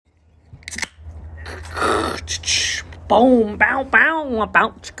Boom, bow, bow, bow,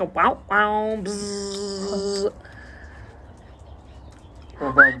 chicka, wow, wow, bzzz.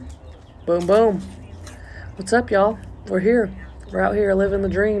 Boom, boom. Boom, boom. What's up, y'all? We're here. We're out here living the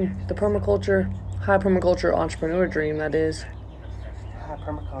dream. The high permaculture entrepreneur dream, that is. High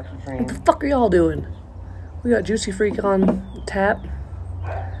permaculture dream. What the fuck are y'all doing? We got Juicy Freak on tap.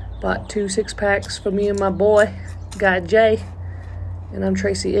 Bought 2 6-packs for me and my boy, Guy J. And I'm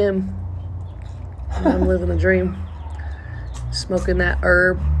Tracy M. And I'm living the dream. Smoking that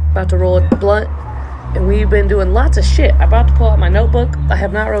herb. About to roll a blunt. And we've been doing lots of shit. I'm about to pull out my notebook. I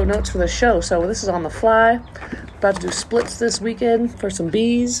have not wrote notes for the show, so this is on the fly. About to do splits this weekend for some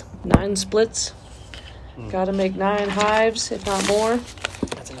bees. 9 splits. Gotta make 9 hives, if not more.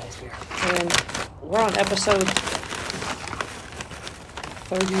 That's a nice beer. And we're on episode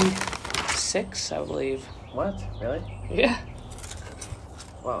 36, I believe. What? Really? Yeah.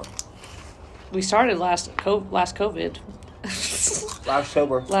 Wow. We started last COVID.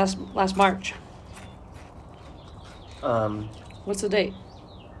 October. Last March. What's the date?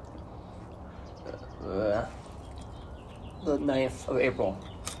 The 9th of April.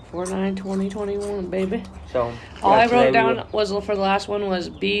 4/9/2021, baby. So all I wrote down was for the last one was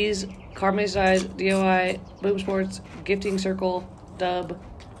bees, carbon size, DOI, boom sports, gifting circle, dub,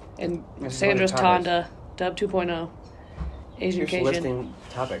 and Sandra's Tonda, dub 2.0, Asian You're Cajun. listing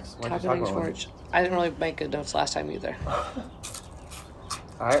topics. What are you talking about? Sports. I didn't really make good notes last time either.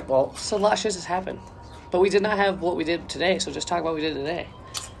 All right, well. So a lot of shit has happened. But we did not have what we did today, so just talk about what we did today.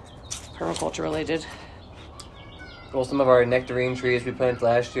 Permaculture related. Well, some of our nectarine trees we planted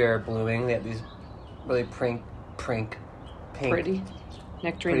last year are blooming. They have these really pink, Pretty.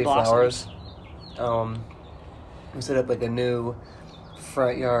 Nectarine pretty blossoms. flowers. We set up like a new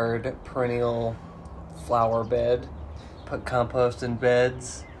front yard perennial flower bed. Put compost in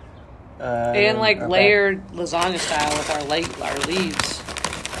beds. And layered lasagna style with our leaves.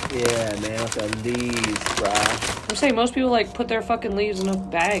 Yeah, man, with the leaves, bruh. I'm saying most people put their fucking leaves in a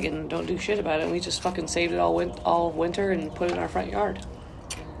bag and don't do shit about it. And we just fucking saved it all winter and put it in our front yard.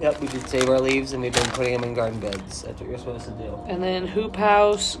 Yep, we did save our leaves and we've been putting them in garden beds. That's what you're supposed to do. And then hoop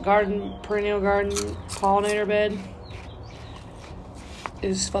house, perennial garden, pollinator bed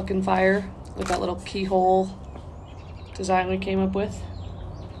is fucking fire with that little keyhole design we came up with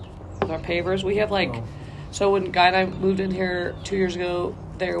our pavers. We have so when Guy and I moved in here 2 years ago,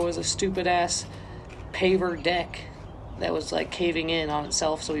 there was a stupid ass paver deck that was caving in on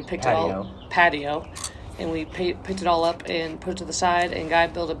itself, so we picked it all patio, and we picked it all up and put it to the side, and Guy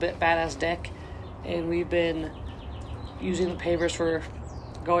built a badass deck, and we've been using the pavers for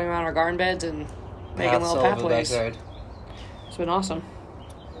going around our garden beds and making little pathways. It's been awesome.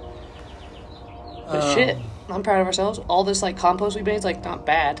 But shit, I'm proud of ourselves. All this compost we made is not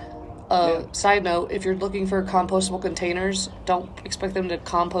bad. Side note, if you're looking for compostable containers, don't expect them to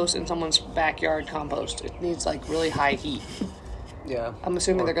compost in someone's backyard compost. It needs really high heat. Yeah. I'm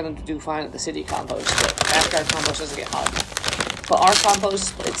assuming they're going to do fine at the city compost, but backyard compost doesn't get hot. But our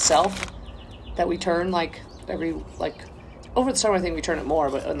compost itself, that we turn every over the summer I think we turn it more,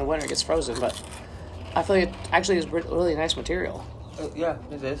 but in the winter it gets frozen. But I feel like it actually is really nice material. Yeah,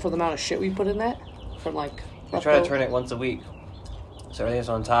 it is. For the amount of shit we put in that, from we try to turn it once a week. So everything's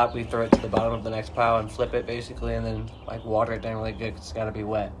on top, we throw it to the bottom of the next pile and flip it basically, and then water it down really good 'cause it's got to be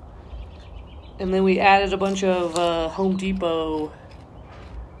wet. And then we added a bunch of Home Depot.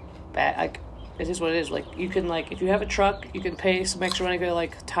 It is what it is. You can if you have a truck, you can pay some extra money for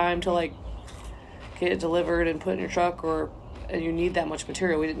time to get it delivered and put in your truck, and you need that much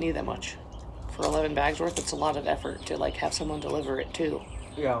material. We didn't need that much for 11 bags worth. It's a lot of effort to have someone deliver it too.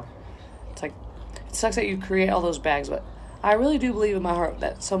 Yeah. It's it sucks that you create all those bags, but I really do believe in my heart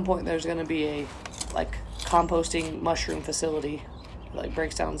that at some point there's going to be a composting mushroom facility that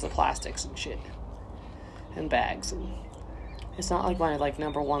breaks down the plastics and shit and bags, and it's not my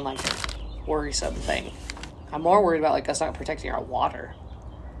number one worrisome thing. I'm more worried about us not protecting our water.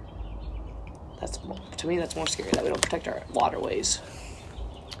 To me that's more scary, that we don't protect our waterways.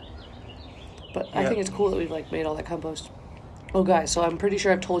 But I think it's cool that we've made all that compost. Oh guys, so I'm pretty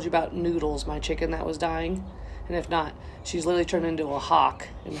sure I've told you about Noodles, my chicken that was dying. And if not, she's literally turned into a hawk,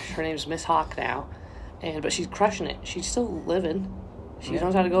 and her name's Miss Hawk now. But she's crushing it. She's still living. She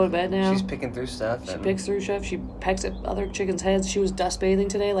knows how to go to bed now. She's picking through stuff. She picks through stuff. She pecks at other chickens' heads. She was dust bathing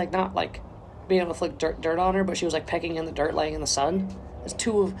today, not being able to flick dirt on her, but she was pecking in the dirt, laying in the sun. It's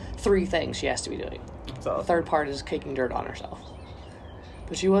 2 of 3 things she has to be doing. Awesome. The third part is kicking dirt on herself.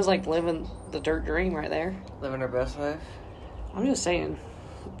 But she was living the dirt dream right there. Living her best life. I'm just saying.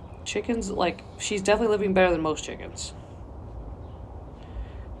 Chickens, she's definitely living better than most chickens.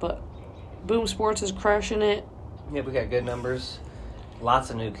 But Boom Sports is crushing it. Yeah, we got good numbers. Lots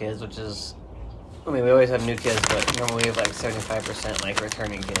of new kids, which is... I mean, we always have new kids, but normally we have, like, 75%, like,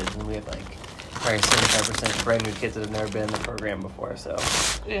 returning kids, and we have, like, probably 75% brand new kids that have never been in the program before, so...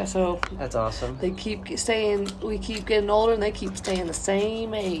 Yeah, so... That's awesome. They keep staying... We keep getting older, and they keep staying the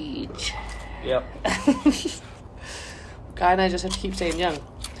same age. Yep. Guy and I just have to keep staying young.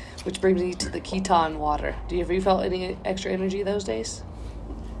 Which brings me to the Keton water. Have you felt any extra energy those days?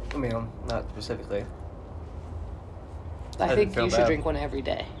 I mean, not specifically. I think you should drink one every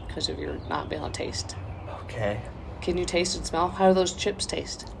day because of your not being able to taste. Okay. Can you taste and smell? How do those chips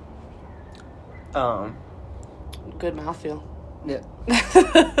taste? Good mouthfeel. Yeah.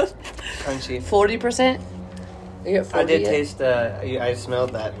 Crunchy. 40%? You get 40 I did taste. I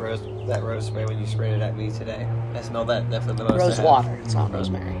smelled that rose spray when you sprayed it at me today. I smelled that definitely the most. Rose water. It's not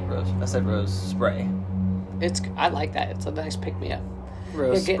rosemary. Rose. I said rose spray. I like that. It's a nice pick me up.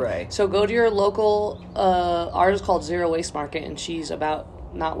 Rose spray. So go to your local. Ours is called Zero Waste Market, and she's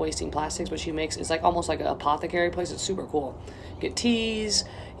about not wasting plastics, but she makes it's like almost like an apothecary place. It's super cool. Get teas.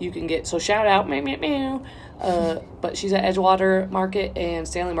 You can get shout out meow meow meow. But she's at Edgewater Market and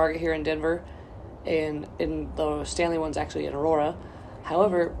Stanley Market here in Denver. And the Stanley one's actually in Aurora.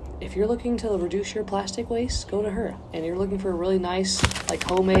 However, if you're looking to reduce your plastic waste, go to her. And you're looking for really nice, like,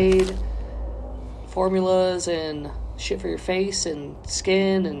 homemade formulas and shit for your face and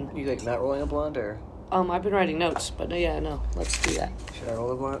skin and... You like not rolling a blunt, or...? I've been writing notes, but no, let's do that. Should I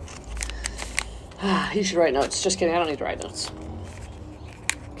roll a blunt? You should write notes. Just kidding, I don't need to write notes.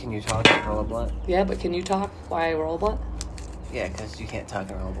 Can you talk and roll a blunt? Yeah, but can you talk while I roll a blunt? Yeah, because you can't talk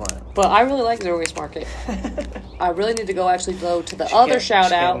and roll a blunt. But I really like Zero Waste Market. I really need to go to the other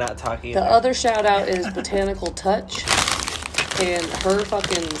shout out. Not talk either. The other shout out is Botanical Touch. And her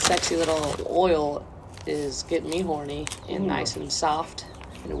fucking sexy little oil is getting me horny and nice and soft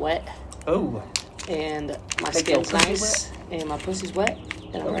and wet. Oh. And my skin's nice and my pussy's wet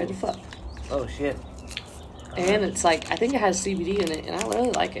and I'm ready to fuck. Oh, shit. And it's like, I think it has CBD in it and I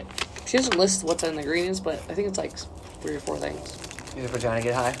really like it. She doesn't list what's in the ingredients, but I think it's like 3 or 4 things. Is it for Johnny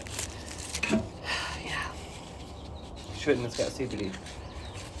get high? Yeah. Shouldn't, it's got CBD.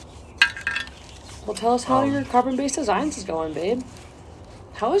 Well, tell us how your carbon-based designs is going, babe.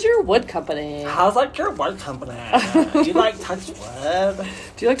 How is your wood company? How's like your wood company? Do you like touch wood?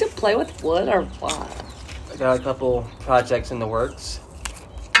 Do you like to play with wood or what? I got a couple projects in the works.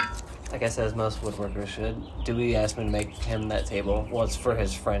 Like I said, as most woodworkers should. Dewey asked me to make him that table. Well, it's for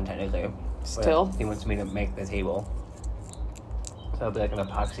his friend, technically. Still? He wants me to make the table. So it'll be like an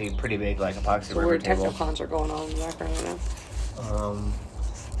epoxy, pretty big, like epoxy So river weird table. techno-cons are going on in the background right now.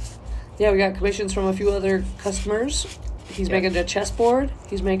 Yeah, we got commissions from a few other customers. He's making a chessboard.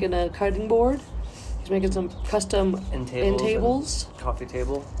 He's making a cutting board. He's making some custom end tables. Coffee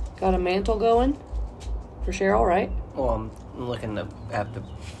table. Got a mantle going for Cheryl, right? Well, I'm looking to have to...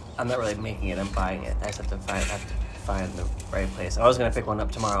 I'm not really making it, I'm buying it. I just have to find the right place. I was going to pick one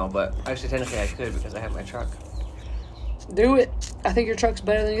up tomorrow, but actually technically I could because I have my truck. Do it. I think your truck's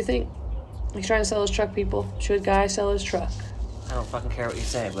better than you think. He's trying to sell his truck, people. Should Guy sell his truck? I don't fucking care what you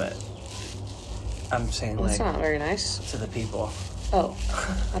say, but I'm saying That's not very nice. to the people. Oh,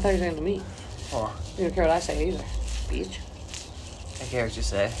 I thought you were saying to me. Well, You don't care what I say either, bitch. I care what you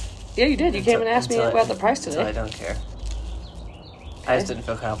say. Yeah, you did. You came and asked me about the price today. Until I don't care. I just didn't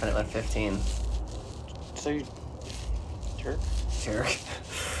feel confident with 15. So you jerk. Jerk.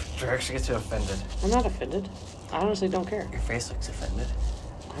 Jerk, she gets too offended. I'm not offended. I honestly don't care. Your face looks offended.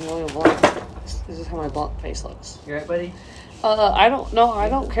 I'm really blunt. This is how my blunt face looks. You right, buddy? I don't know. I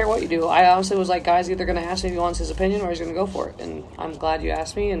don't care what you do. I honestly was like, Guy's either going to ask me if he wants his opinion or he's going to go for it. And I'm glad you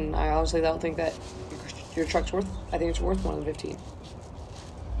asked me, and I honestly don't think that your truck's worth... I think it's worth more than 15.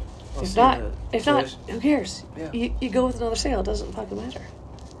 If not, who cares? Yeah. You go with another sale. It doesn't fucking matter.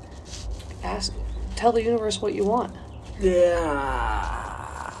 Tell the universe what you want. Yeah.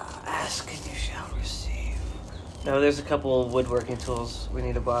 Ask and you shall receive. No, there's a couple woodworking tools we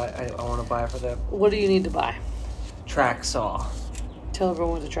need to buy. I want to buy for them. What do you need to buy? Track saw. Tell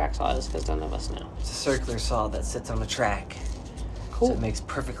everyone what the track saw is, because none of us know. It's a circular saw that sits on the track. Cool. So it makes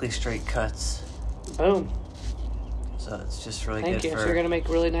perfectly straight cuts. Boom. So it's just really Thank good you. for... So you're going to make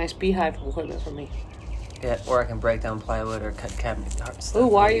really nice beehive equipment for me. Yeah, or I can break down plywood or cut cabinet stuff. Ooh,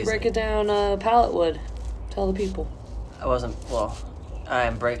 why are really you easy. breaking down pallet wood? Tell the people. I wasn't... Well,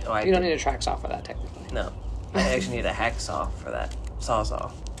 I'm break... Oh, You don't need a track saw for that, technically. No. I actually need a hacksaw for that.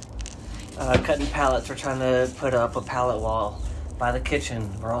 Sawzall. Cutting pallets. We're trying to put up a pallet wall by the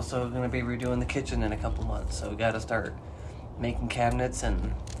kitchen. We're also going to be redoing the kitchen in a couple months. So we got to start making cabinets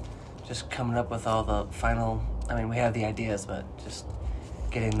and just coming up with all the final... I mean, we have the ideas, but just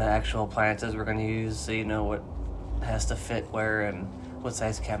getting the actual appliances we're going to use, so you know what has to fit where and what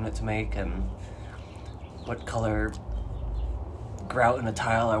size cabinet to make and what color grout in a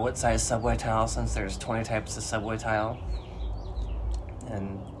tile or what size subway tile, since there's 20 types of subway tile.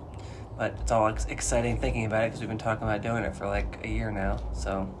 But it's all exciting thinking about it because we've been talking about doing it for like a year now.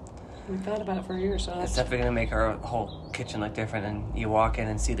 So we thought about it for a year, so it's definitely going to make our whole kitchen look different. And you walk in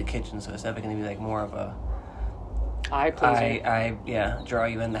and see the kitchen, so it's definitely going to be like more of a draw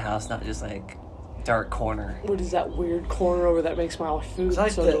you in the house, not just like dark corner. What is that weird corner over that makes my food so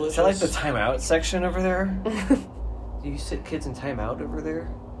delicious? Is that like the timeout section over there? Do you sit kids in timeout over there?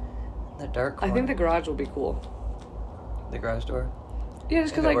 That dark corner? I think the garage will be cool. The garage door? Yeah,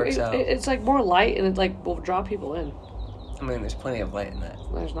 just because like it's like more light and it like will draw people in. I mean, there's plenty of light in that.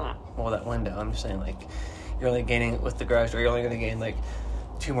 There's not. Well, that window. I'm just saying, like, you're only gaining with the garage door. You're only going to gain like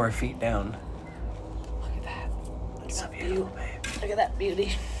 2 more feet down. Look at that. That's so beautiful, babe. Look at that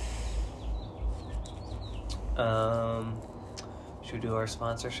beauty. Should we do our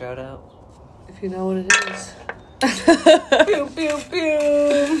sponsor shout out? If you know what it is. Pew pew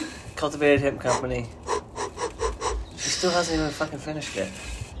pew. Cultivated Hemp Company. She still hasn't even fucking finished it.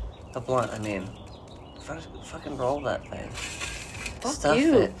 The blunt, I mean. Fucking roll that thing. Fuck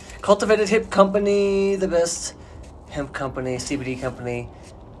you. It. Cultivated Hemp Company, the best hemp company, CBD company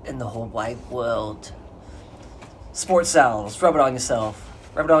in the whole wide world. Sports salves. Rub it on yourself.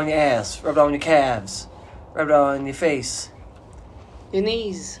 Rub it on your ass. Rub it on your calves. Rub it on your face. Your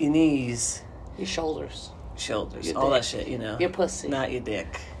knees. Your knees. Your shoulders. Shoulders. All that shit, you know. Your pussy. Not your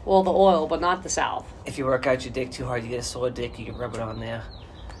dick. Well, the oil, but not the salve. If you work out your dick too hard, you get a sore dick, you can rub it on there.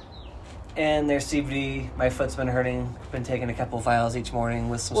 And their CBD, my foot's been hurting. Been taking a couple vials each morning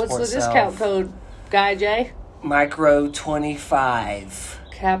with some sports salve. What's the discount code, Guy J? Micro 25.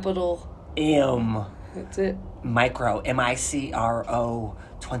 Capital M. That's it. Micro. MICRO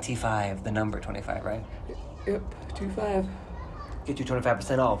 25. The number 25, right? Yep. 25. Get you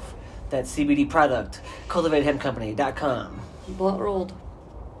 25% off that CBD product. CultivatedHempCompany.com. Blunt rolled.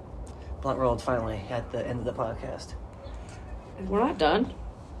 Blunt rolled finally at the end of the podcast. We're not done.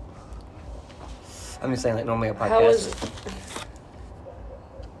 I'm just saying, like, normally a podcast. How is...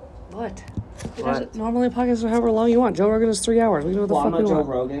 What? Normally a podcast is however long you want. Joe Rogan is 3 hours. We know what the fuck I'm we not Joe want.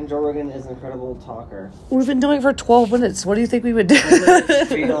 Rogan. Joe Rogan is an incredible talker. We've been doing it for 12 minutes. What do you think we would do? It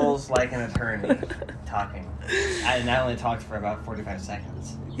feels like an attorney talking. And I only talked for about 45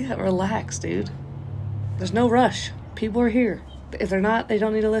 seconds. Yeah, relax, dude. There's no rush. People are here. If they're not, they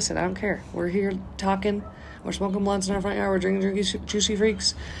don't need to listen. I don't care. We're here talking. We're smoking blunts in our front yard. We're drinking Juicy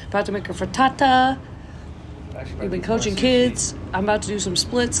Freaks. About to make a frittata. We've been coaching kids. I'm about to do some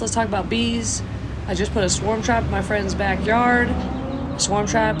splits. Let's talk about bees. I just put a swarm trap in my friend's backyard. A swarm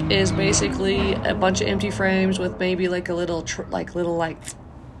trap is basically a bunch of empty frames with maybe like a little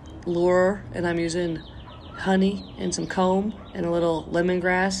lure, and I'm using honey and some comb and a little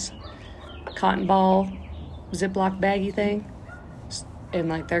lemongrass cotton ball Ziploc baggy thing, and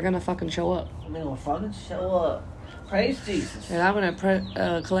like they're gonna fucking show up. They're gonna fucking show up. Praise Jesus. And I'm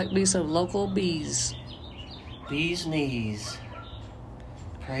gonna collect me some local bees. Bees knees.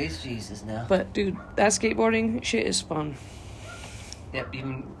 Praise Jesus now. But dude, that skateboarding shit is fun. Yep,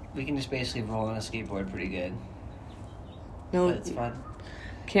 we can just basically roll on a skateboard pretty good. No, but it's fun.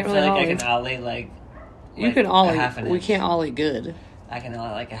 Can't I really feel ollie. I can ollie like you can ollie. half an inch. We can't ollie good. I can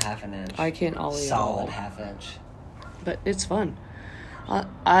ollie like a half an inch. I can't ollie solid at all. half inch. But it's fun.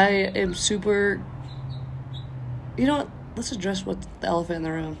 I am super. You know what? Let's address what's the elephant in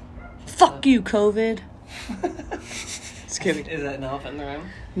the room. Fuck you, COVID. Just kidding. Is that an elephant in the room?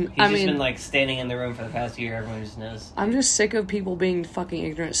 He's been like standing in the room for the past year. Everyone just knows. I'm just sick of people being fucking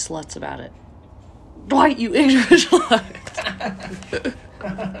ignorant sluts about it. Dwight, you ignorant slut.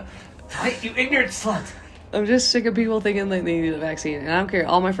 Dwight, you ignorant slut. I'm just sick of people thinking like they need a vaccine. And I don't care.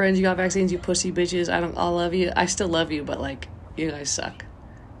 All my friends, you got vaccines, you pussy bitches. I love you. I still love you, but like, you guys suck.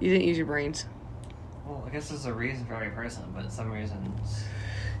 You didn't use your brains. Well, I guess there's a reason for every person, but some reasons.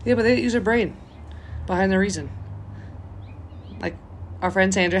 Yeah, but they didn't use their brain behind the reason. Like, our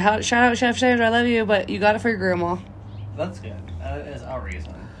friend Sandra. Shout out Chef Sandra, I love you, but you got it for your grandma. That's good. That is our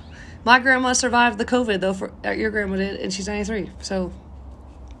reason. My grandma survived the COVID, though, your grandma did, and she's 93, so...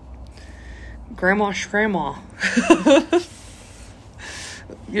 Grandma.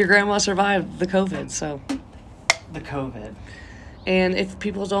 Your grandma survived the COVID, so... The COVID. And if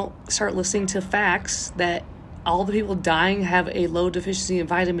people don't start listening to facts that all the people dying have a low deficiency in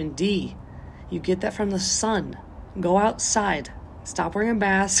vitamin D, you get that from the sun. Go outside. Stop wearing a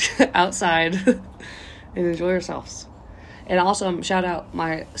mask outside and enjoy yourselves. And also, shout out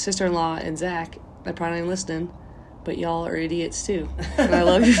my sister-in-law and Zach, they're probably listening. but y'all are idiots too. And I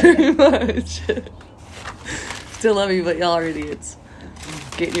love you very much. Still love you, but y'all are idiots.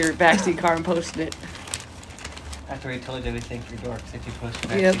 Getting your backseat car and posting it. After we told you everything for your dorks, if you post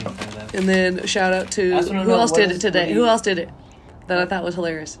your backseat in front of them. And then shout out to who else did it today? Who else did it that I thought was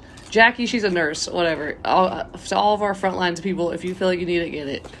hilarious? Jackie, she's a nurse. Whatever. To all of our front lines people, if you feel like you need it, get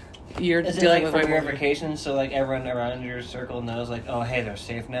it. You're Is dealing it like with for verification, so like everyone around your circle knows, like, oh hey, they're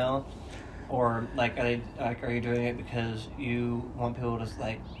safe now, or like are you doing it because you want people to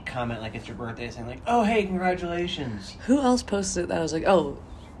like comment like it's your birthday, saying like, oh hey, congratulations. Who else posted it that I was like, oh,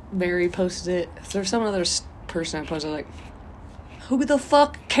 Mary posted it. If there's some other person I posted, like, who the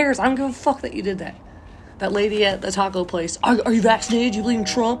fuck cares? I don't give a fuck that you did that. That lady at the taco place, are you vaccinated? You believe in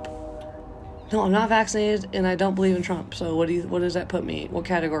Trump? No, I'm not vaccinated, and I don't believe in Trump. So what does that put me? What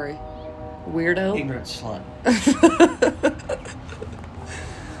category? Weirdo? Ignorant slut.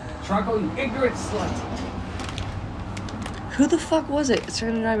 Charcoal, you ignorant slut. Who the fuck was it? It's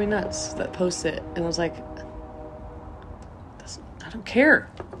starting to drive me nuts that posted it. And I was like, I don't care.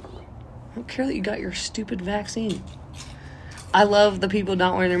 I don't care that you got your stupid vaccine. I love the people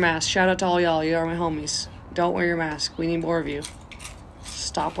not wearing their masks. Shout out to all y'all. You are my homies. Don't wear your mask. We need more of you.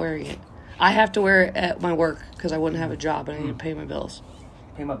 Stop wearing it. I have to wear it at my work because I wouldn't have a job and I need to pay my bills.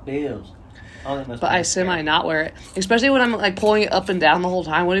 Pay my bills. But I semi-not wear it. Especially when I'm like pulling it up and down the whole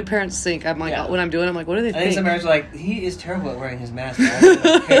time. What do parents think? I'm like, when I'm doing it, I'm like, what do they think? I think some parents are like, he is terrible at wearing his mask. I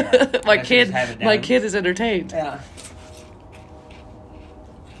don't care. my kid is entertained. Yeah.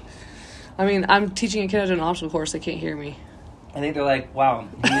 I mean, I'm teaching a kid how to do an obstacle course. They can't hear me. I think they're like, wow,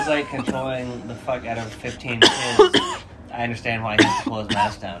 he's like controlling the fuck out of 15 kids. I understand why he has to pull his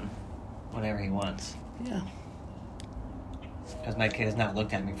mask down whenever he wants. Yeah. Because my kid has not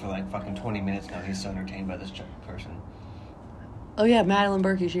looked at me for like fucking 20 minutes now. He's so entertained by this person. Oh yeah, Madeline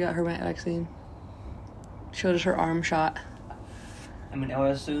Berkey, she got her vaccine. Showed us her arm shot. I mean, I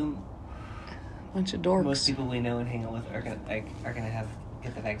would assume bunch of dorks. most people we know and hang out with are gonna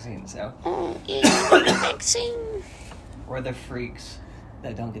get the vaccine. So. Oh yeah, get the vaccine. Or the freaks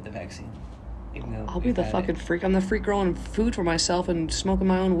that don't get the vaccine. Even though I'll be the fucking freak. I'm the freak growing food for myself and smoking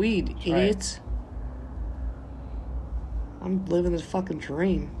my own weed, idiots. Right. I'm living this fucking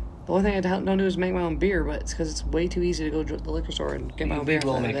dream. The only thing I don't do is make my own beer, but it's because it's way too easy to go to the liquor store and get my own beer. We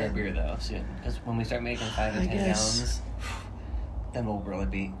will make our beer, though, soon. Because when we start making 5 and 10 gallons, then we'll really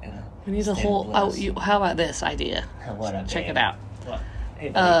be in a we need a whole... how about this idea? What up, check it out. What?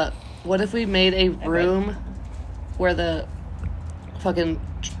 Hey, what if we made a room where the fucking...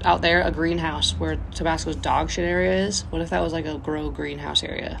 out there, a greenhouse where Tabasco's dog shit area is? What if that was like a grow greenhouse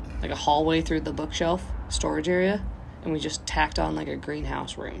area? Like a hallway through the bookshelf storage area? And we just tacked on like a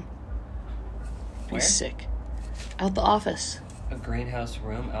greenhouse room. Be sick. Out the office. A greenhouse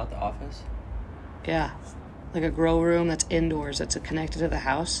room out the office? Yeah. Like a grow room that's indoors that's connected to the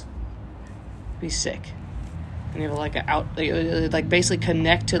house. Be sick. And you have like it would like basically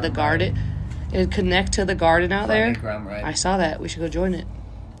connect to the garden. It would connect to the garden out there. Right. I saw that. We should go join it.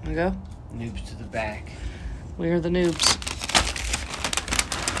 Wanna go? Noobs to the back. We are the noobs.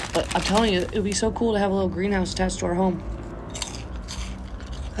 But I'm telling you, it would be so cool to have a little greenhouse attached to our home.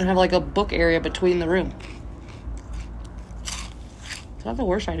 And have like a book area between the room. It's not the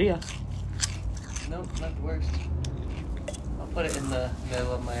worst idea. No, not the worst. I'll put it in the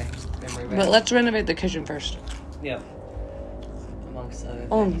middle of my memory bank. But let's renovate the kitchen first. Yep. Amongst other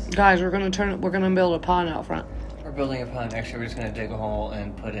things. Oh, guys, we're gonna build a pond out front. We're building a pond. Actually, we're just gonna dig a hole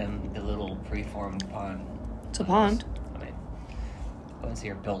and put in the little preformed pond. It's a pond. I wouldn't say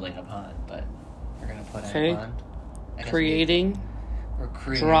you're building a pond, but we're going to put in a pond. Creating. We're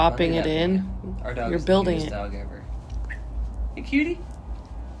creating dropping it in. Our dog You're is building the cutest dog ever. Hey, cutie.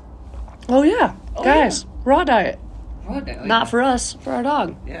 Oh, yeah. Guys, raw diet. Raw diet. Not for us, for our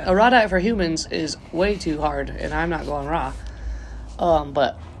dog. Yeah. A raw diet for humans is way too hard, and I'm not going raw.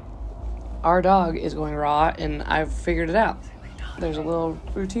 But our dog is going raw, and I've figured it out. There's a little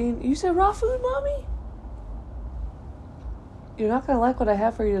routine. You said raw food, Mommy? You're not going to like what I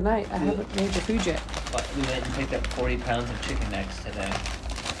have for you tonight. I haven't made the food yet. But we went and picked up 40 pounds of chicken necks today.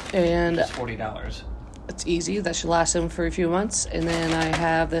 And it's $40. It's easy. That should last them for a few months. And then I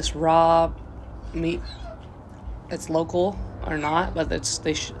have this raw meat. It's local or not, but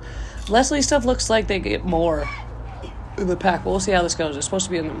Leslie stuff looks like they get more in the pack. We'll see how this goes. It's supposed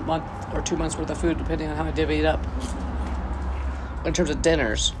to be in a month or 2 months worth of food, depending on how I divvy it up. In terms of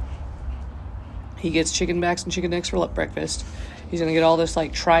dinners, he gets chicken backs and chicken necks for breakfast. He's going to get all this,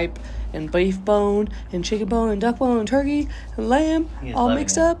 like, tripe and beef bone and chicken bone and duck bone and turkey and lamb all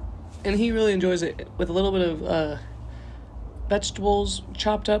mixed up. And he really enjoys it with a little bit of vegetables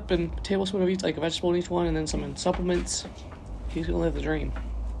chopped up and a tablespoon of each, like a vegetable in each one, and then some supplements. He's gonna live the dream.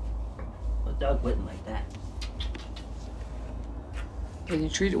 Well, Doug wouldn't like that. And you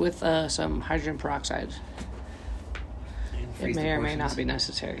treat it with some hydrogen peroxide. It may or may not be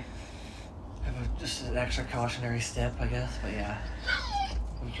necessary. Just an extra cautionary step, I guess. But yeah,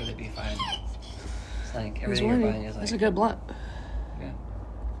 I'm sure they'd be fine. It's like everything you're buying is like... That's a good blunt. Yeah.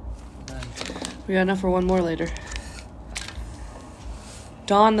 We got enough for one more later.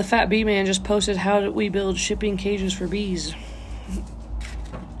 Don, the fat bee man, just posted, how did we build shipping cages for bees?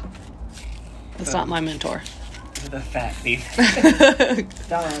 That's not my mentor. The fat bee.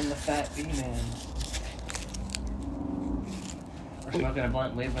 Don, the fat bee man. We're smoking a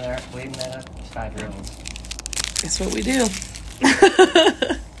blunt, waving that up. It's 5-year-olds. That's what we do.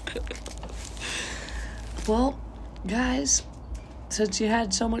 Well, guys, since you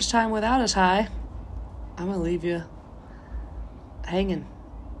had so much time without us high, I'm going to leave you hanging.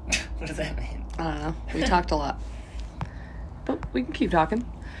 What does that mean? I don't know. We talked a lot. But we can keep talking.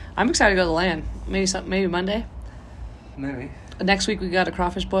 I'm excited to go to the land. Maybe Monday. Maybe. Next week we got a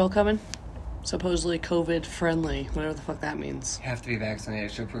crawfish boil coming. Supposedly COVID friendly, whatever the fuck that means. You have to be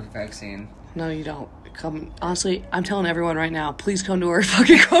vaccinated. Show proof of vaccine. No, you don't. Come. Honestly, I'm telling everyone right now, please come to our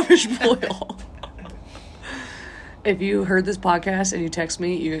fucking crawfish boil. If you heard this podcast and you text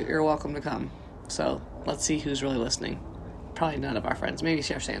me, you're welcome to come. So let's see who's really listening. Probably none of our friends. Maybe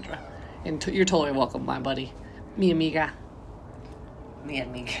Chef Sandra. And you're totally welcome, my buddy. Mi amiga. Mi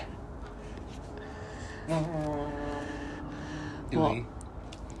amiga. Well,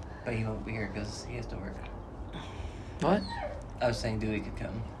 but he won't be here because he has to work. What? I was saying Dewey could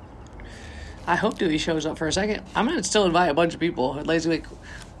come. I hope Dewey shows up for a second. I'm going to still invite a bunch of people. And Lazy's like,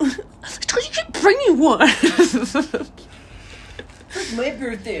 you should bring me one. It's my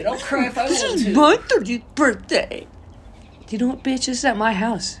birthday. I'll cry if I want to. This is my 30th birthday. You know what, bitch? This is at my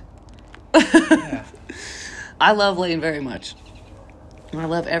house. Yeah. I love Lane very much. And I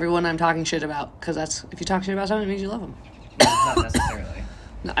love everyone I'm talking shit about. Because that's, if you talk shit about someone, it means you love them. Not necessarily.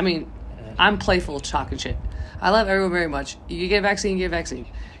 No, I mean, I'm playful talking shit. I love everyone very much. You get vaccine, you get vaccine.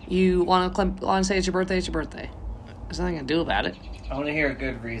 You want to say it's your birthday, it's your birthday. There's nothing I can do about it. I want to hear a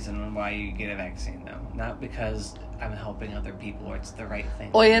good reason on why you get a vaccine, though. Not because I'm helping other people or it's the right thing.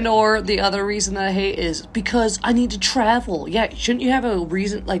 Or the other reason that I hate is because I need to travel. Yeah, shouldn't you have a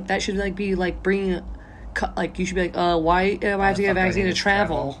reason? Like, that should like be like bringing... Like, you should be like, why am I have to get a vaccine to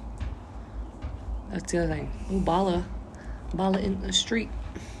travel? That's the other thing. Ooh, Bala in the street.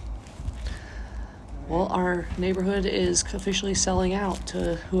 Well, our neighborhood is officially selling out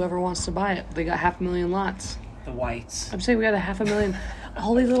to whoever wants to buy it. They got 500,000 lots. The whites. I'm saying we got 500,000.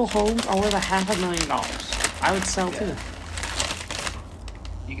 All these little homes are worth $500,000. I would sell too.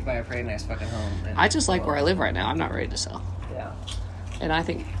 You could buy a pretty nice fucking home. I just like where I live right now. I'm not ready to sell. Yeah. And I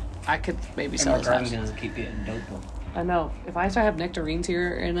think I could maybe sell this house. Gonna keep getting dope. I know. If I start have nectarines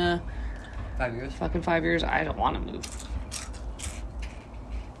here in 5 years? Fucking 5 years, I don't want to move.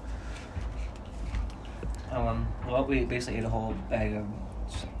 Well, we basically ate a whole bag of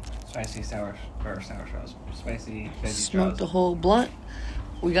spicy sour straws. Spicy veggie Smoked straws. a whole blunt.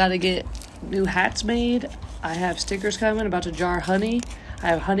 We got to get new hats made. I have stickers coming. About to jar honey. I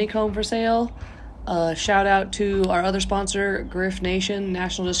have honeycomb for sale. Shout out to our other sponsor, Griff Nation,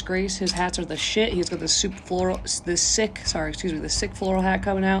 National Disgrace. His hats are the shit. He's got the sick floral hat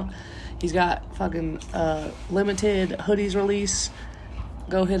coming out. He's got fucking limited hoodies release.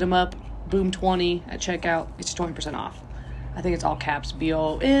 Go hit him up. Boom 20 at checkout. It's 20% off. I think it's all caps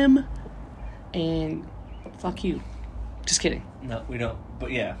BOM. And fuck you. Just kidding. No, we don't.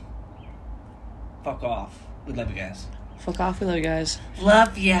 But yeah. Fuck off. We love you guys. Fuck off. We love you guys.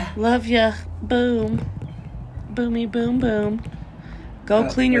 Love ya. Love ya. Boom. Boomy boom boom. Go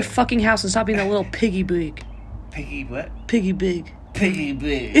clean your fucking house and stop being a little piggy big. Piggy what? Piggy big. Piggy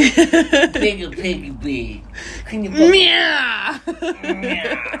big. Piggy big. Clean your fucking... Meow.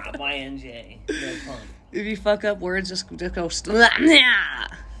 Meow. YNJ. No pun. If you fuck up words, just go... Meow.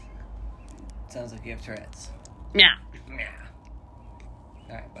 Sounds like you have Tourette's. Meow.